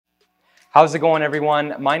How's it going,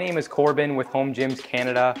 everyone? My name is Corbin with Home Gyms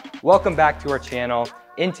Canada. Welcome back to our channel.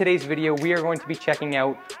 In today's video, we are going to be checking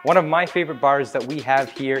out one of my favorite bars that we have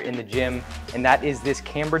here in the gym, and that is this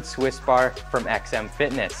Cambered Swiss bar from XM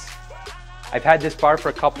Fitness. I've had this bar for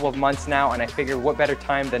a couple of months now, and I figured what better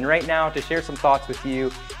time than right now to share some thoughts with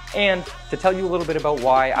you and to tell you a little bit about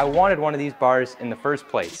why I wanted one of these bars in the first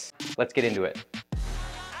place. Let's get into it.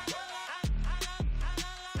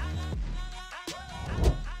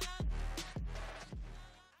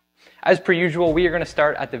 As per usual, we are going to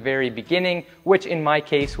start at the very beginning, which in my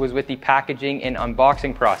case was with the packaging and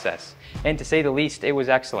unboxing process. And to say the least, it was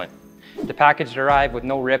excellent. The package arrived with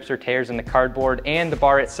no rips or tears in the cardboard, and the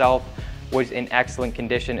bar itself was in excellent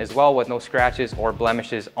condition as well, with no scratches or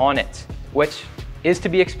blemishes on it, which is to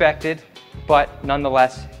be expected, but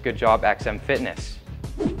nonetheless, good job XM Fitness.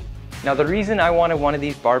 Now, the reason I wanted one of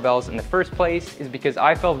these barbells in the first place is because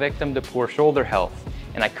I fell victim to poor shoulder health,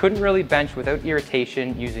 and I couldn't really bench without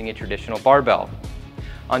irritation using a traditional barbell.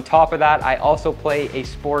 On top of that, I also play a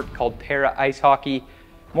sport called para ice hockey,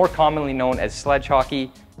 more commonly known as sledge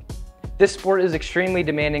hockey. This sport is extremely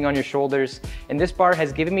demanding on your shoulders, and this bar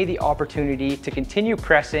has given me the opportunity to continue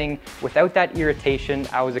pressing without that irritation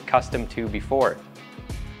I was accustomed to before.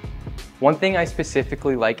 One thing I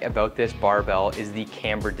specifically like about this barbell is the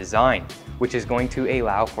cambered design, which is going to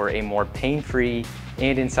allow for a more pain-free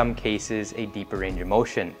and in some cases a deeper range of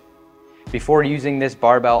motion. Before using this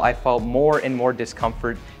barbell, I felt more and more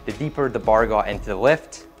discomfort the deeper the bar got into the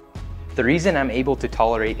lift. The reason I'm able to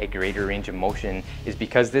tolerate a greater range of motion is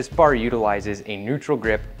because this bar utilizes a neutral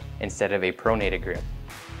grip instead of a pronated grip.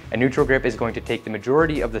 A neutral grip is going to take the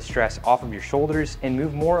majority of the stress off of your shoulders and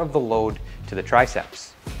move more of the load to the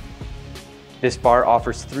triceps. This bar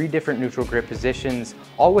offers 3 different neutral grip positions,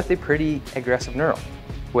 all with a pretty aggressive knurl,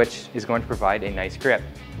 which is going to provide a nice grip.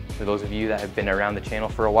 For those of you that have been around the channel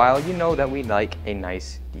for a while, you know that we like a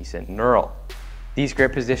nice, decent knurl. These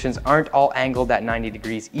grip positions aren't all angled at 90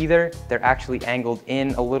 degrees either. They're actually angled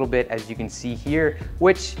in a little bit, as you can see here,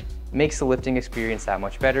 which makes the lifting experience that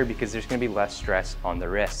much better because there's going to be less stress on the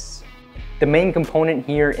wrists. The main component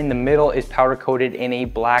here in the middle is powder coated in a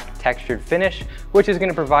black textured finish, which is going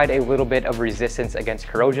to provide a little bit of resistance against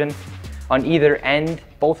corrosion. On either end,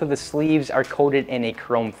 both of the sleeves are coated in a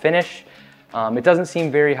chrome finish. It doesn't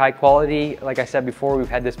seem very high quality. Like I said before, we've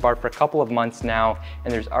had this bar for a couple of months now,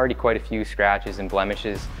 and there's already quite a few scratches and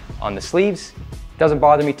blemishes on the sleeves. Doesn't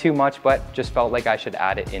bother me too much, but just felt like I should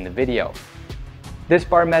add it in the video. This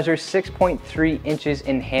bar measures 6.3 inches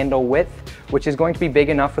in handle width, which is going to be big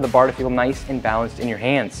enough for the bar to feel nice and balanced in your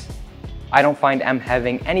hands. I don't find I'm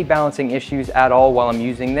having any balancing issues at all while I'm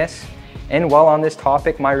using this. And while on this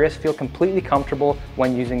topic, my wrists feel completely comfortable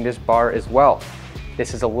when using this bar as well.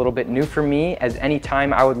 This is a little bit new for me, as any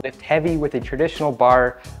time I would lift heavy with a traditional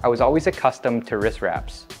bar, I was always accustomed to wrist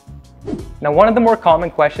wraps. Now, one of the more common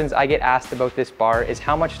questions I get asked about this bar is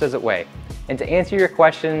how much does it weigh? And to answer your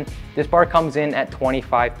question, this bar comes in at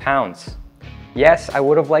 25 pounds. Yes, I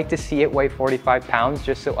would have liked to see it weigh 45 pounds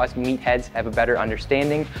just so us meatheads have a better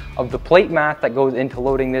understanding of the plate math that goes into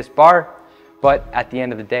loading this bar, but at the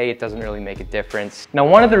end of the day, it doesn't really make a difference. Now,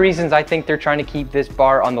 one of the reasons I think they're trying to keep this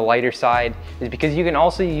bar on the lighter side is because you can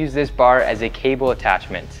also use this bar as a cable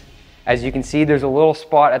attachment. As you can see, there's a little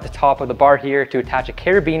spot at the top of the bar here to attach a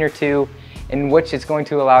carabiner to, in which it's going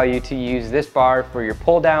to allow you to use this bar for your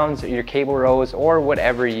pull downs, or your cable rows, or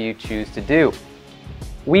whatever you choose to do.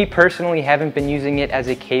 We personally haven't been using it as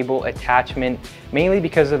a cable attachment, mainly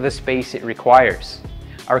because of the space it requires.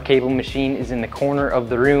 Our cable machine is in the corner of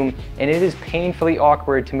the room, and it is painfully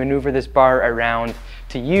awkward to maneuver this bar around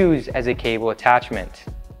to use as a cable attachment.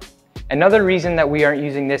 Another reason that we aren't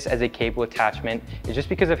using this as a cable attachment is just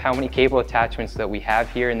because of how many cable attachments that we have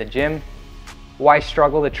here in the gym. Why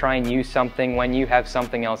struggle to try and use something when you have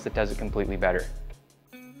something else that does it completely better?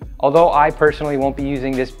 Although I personally won't be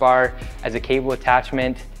using this bar as a cable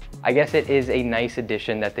attachment, I guess it is a nice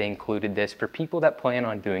addition that they included this for people that plan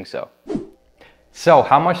on doing so. So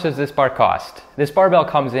how much does this bar cost? This barbell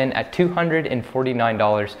comes in at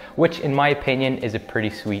 $249, which in my opinion is a pretty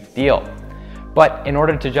sweet deal. But in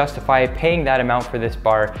order to justify paying that amount for this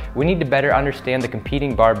bar, we need to better understand the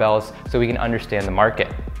competing barbells so we can understand the market.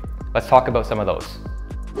 Let's talk about some of those.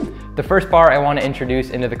 The first bar I want to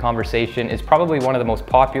introduce into the conversation is probably one of the most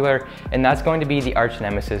popular, and that's going to be the arch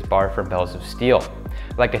nemesis bar from Bells of Steel.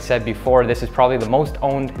 Like I said before, this is probably the most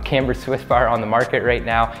owned cambered Swiss bar on the market right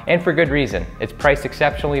now, and for good reason. It's priced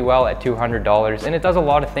exceptionally well at $200, and it does a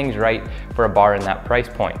lot of things right for a bar in that price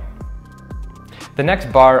point. The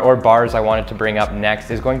next bar, or bars I wanted to bring up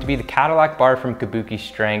next, is going to be the Cadillac bar from Kabuki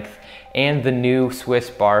Strength and the new Swiss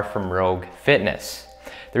bar from Rogue Fitness.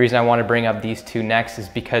 The reason I want to bring up these two next is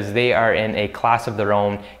because they are in a class of their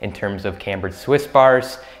own in terms of cambered Swiss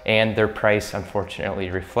bars, and their price unfortunately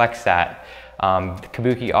reflects that. The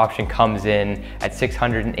Kabuki option comes in at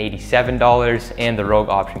 $687 and the Rogue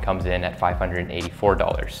option comes in at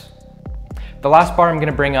 $584. The last bar I'm going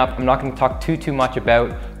to bring up, I'm not going to talk too much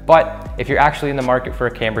about, but if you're actually in the market for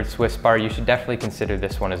a cambered Swiss bar, you should definitely consider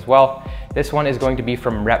this one as well. This one is going to be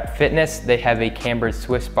from Rep Fitness. They have a cambered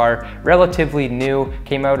Swiss bar, relatively new,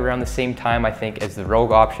 came out around the same time I think as the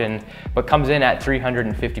Rogue option, but comes in at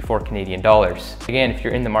 354 Canadian dollars. Again, if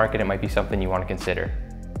you're in the market, it might be something you want to consider.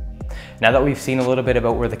 Now that we've seen a little bit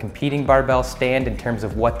about where the competing barbells stand in terms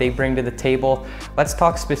of what they bring to the table, let's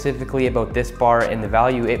talk specifically about this bar and the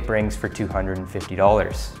value it brings for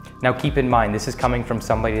 $250. Now keep in mind, this is coming from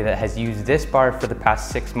somebody that has used this bar for the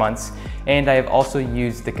past 6 months, and I have also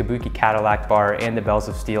used the Kabuki Cadillac bar and the Bells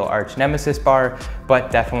of Steel Arch Nemesis bar,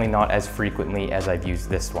 but definitely not as frequently as I've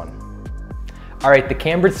used this one. Alright, the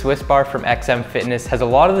cambered Swiss bar from XM Fitness has a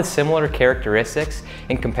lot of the similar characteristics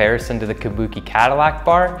in comparison to the Kabuki Cadillac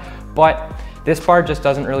bar, but this bar just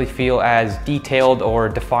doesn't really feel as detailed or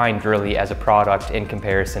defined really as a product in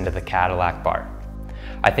comparison to the Cadillac bar.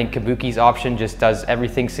 I think Kabuki's option just does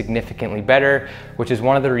everything significantly better, which is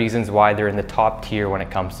one of the reasons why they're in the top tier when it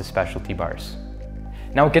comes to specialty bars.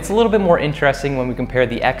 Now it gets a little bit more interesting when we compare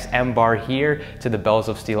the XM bar here to the Bells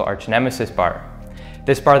of Steel Arch Nemesis bar.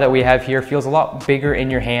 This bar that we have here feels a lot bigger in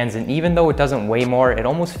your hands, and even though it doesn't weigh more, it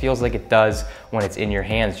almost feels like it does when it's in your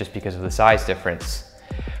hands just because of the size difference.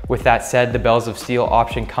 With that said, the Bells of Steel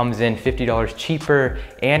option comes in $50 cheaper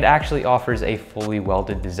and actually offers a fully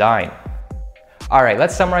welded design. Alright,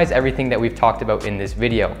 let's summarize everything that we've talked about in this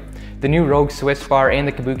video. The new Rogue Swiss bar and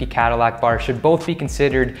the Kabuki Cadillac bar should both be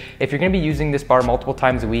considered if you're going to be using this bar multiple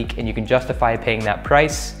times a week and you can justify paying that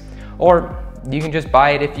price, or you can just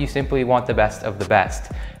buy it if you simply want the best of the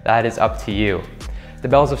best. That is up to you. The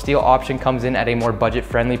Bells of Steel option comes in at a more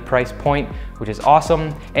budget-friendly price point, which is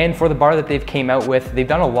awesome. And for the bar that they've came out with, they've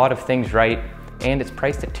done a lot of things right, and it's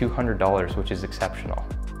priced at $200, which is exceptional.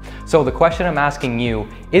 So the question I'm asking you,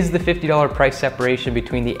 is the $50 price separation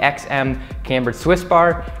between the XM cambered Swiss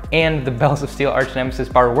bar and the Bells of Steel Arch Nemesis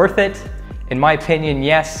bar worth it? In my opinion,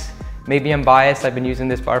 yes. Maybe I'm biased, I've been using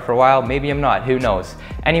this bar for a while, maybe I'm not, who knows.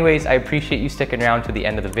 Anyways, I appreciate you sticking around to the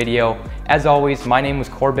end of the video. As always, my name was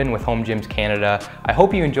Corbin with Home Gyms Canada. I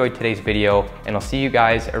hope you enjoyed today's video, and I'll see you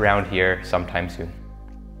guys around here sometime soon.